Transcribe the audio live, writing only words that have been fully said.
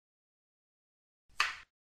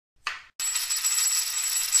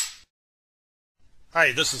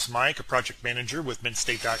Hi, this is Mike, a project manager with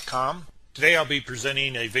MintState.com. Today I'll be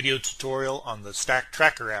presenting a video tutorial on the Stack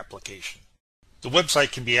Tracker application. The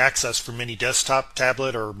website can be accessed from any desktop,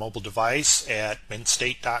 tablet, or mobile device at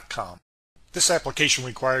MintState.com. This application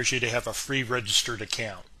requires you to have a free registered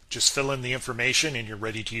account. Just fill in the information and you're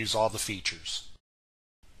ready to use all the features.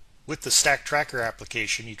 With the Stack Tracker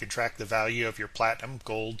application, you can track the value of your platinum,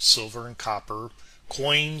 gold, silver, and copper,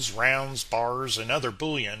 coins, rounds, bars, and other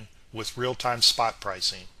bullion with real-time spot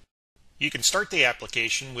pricing. You can start the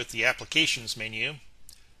application with the Applications menu,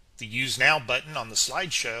 the Use Now button on the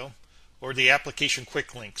slideshow, or the Application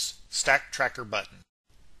Quick Links Stack Tracker button.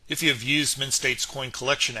 If you have used MintState's coin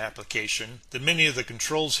collection application, then many of the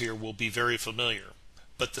controls here will be very familiar.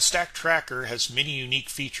 But the Stack Tracker has many unique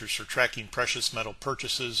features for tracking precious metal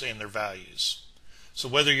purchases and their values. So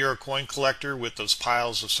whether you're a coin collector with those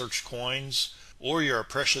piles of searched coins, or you're a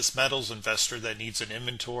precious metals investor that needs an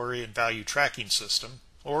inventory and value tracking system,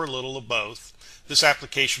 or a little of both, this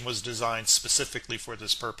application was designed specifically for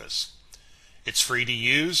this purpose. It's free to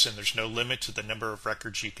use and there's no limit to the number of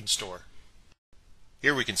records you can store.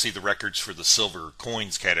 Here we can see the records for the silver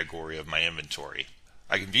coins category of my inventory.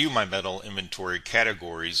 I can view my metal inventory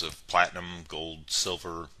categories of platinum, gold,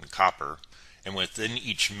 silver, and copper, and within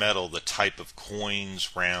each metal the type of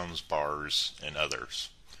coins, rounds, bars, and others.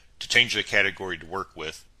 To change the category to work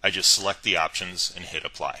with, I just select the options and hit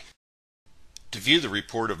apply. To view the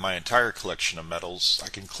report of my entire collection of metals, I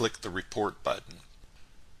can click the report button.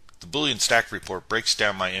 The Bullion Stack report breaks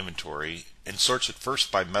down my inventory and sorts it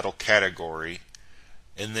first by metal category,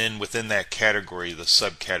 and then within that category the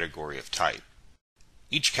subcategory of type.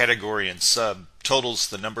 Each category and sub totals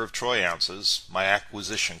the number of troy ounces, my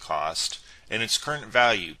acquisition cost, and its current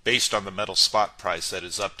value based on the metal spot price that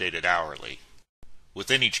is updated hourly.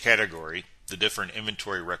 Within each category, the different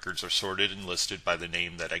inventory records are sorted and listed by the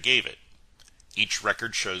name that I gave it. Each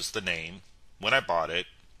record shows the name, when I bought it,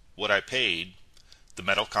 what I paid, the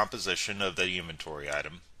metal composition of the inventory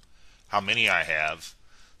item, how many I have,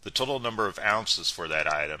 the total number of ounces for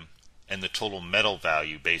that item, and the total metal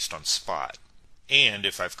value based on spot, and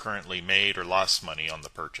if I've currently made or lost money on the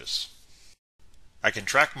purchase. I can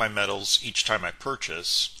track my metals each time I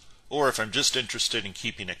purchase, or if I'm just interested in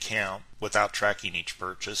keeping a count without tracking each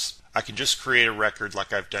purchase, I can just create a record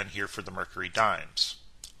like I've done here for the Mercury dimes,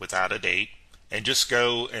 without a date, and just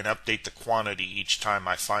go and update the quantity each time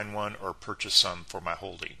I find one or purchase some for my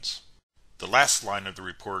holdings. The last line of the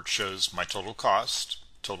report shows my total cost,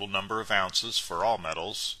 total number of ounces for all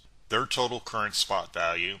metals, their total current spot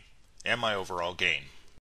value, and my overall gain.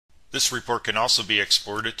 This report can also be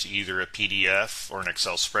exported to either a PDF or an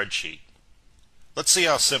Excel spreadsheet. Let's see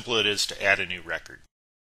how simple it is to add a new record.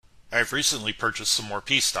 I have recently purchased some more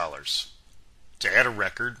peace dollars. To add a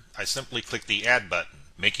record, I simply click the Add button,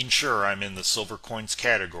 making sure I'm in the silver coins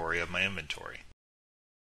category of my inventory.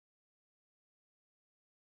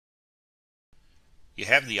 You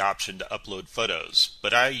have the option to upload photos,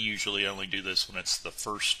 but I usually only do this when it's the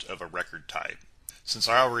first of a record type. Since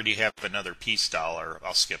I already have another peace dollar,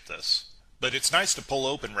 I'll skip this. But it's nice to pull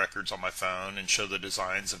open records on my phone and show the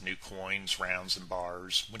designs of new coins, rounds, and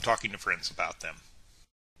bars when talking to friends about them.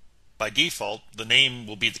 By default, the name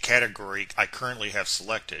will be the category I currently have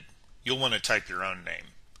selected. You'll want to type your own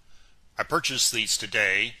name. I purchased these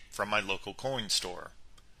today from my local coin store.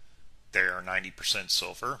 They are 90%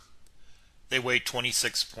 silver. They weigh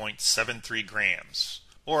 26.73 grams,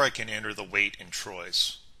 or I can enter the weight in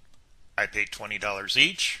troys. I paid $20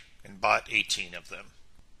 each and bought 18 of them.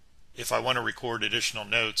 If I want to record additional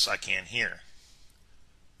notes, I can here.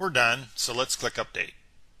 We're done, so let's click Update.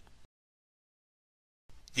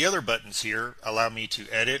 The other buttons here allow me to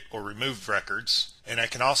edit or remove records, and I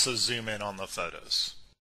can also zoom in on the photos.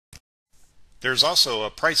 There's also a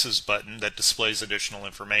Prices button that displays additional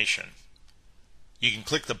information. You can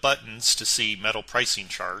click the buttons to see metal pricing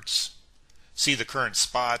charts, see the current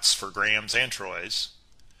spots for grams and troys,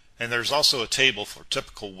 and there's also a table for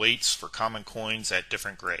typical weights for common coins at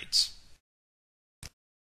different grades.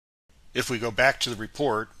 If we go back to the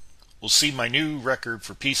report, we'll see my new record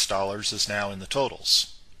for peace dollars is now in the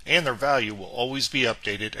totals, and their value will always be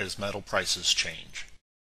updated as metal prices change.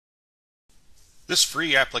 This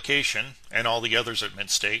free application, and all the others at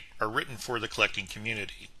MintState, are written for the collecting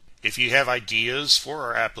community. If you have ideas for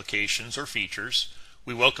our applications or features,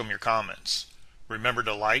 we welcome your comments. Remember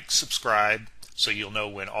to like, subscribe, so you'll know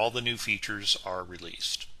when all the new features are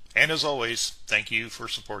released. And as always, thank you for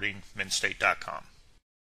supporting MintState.com.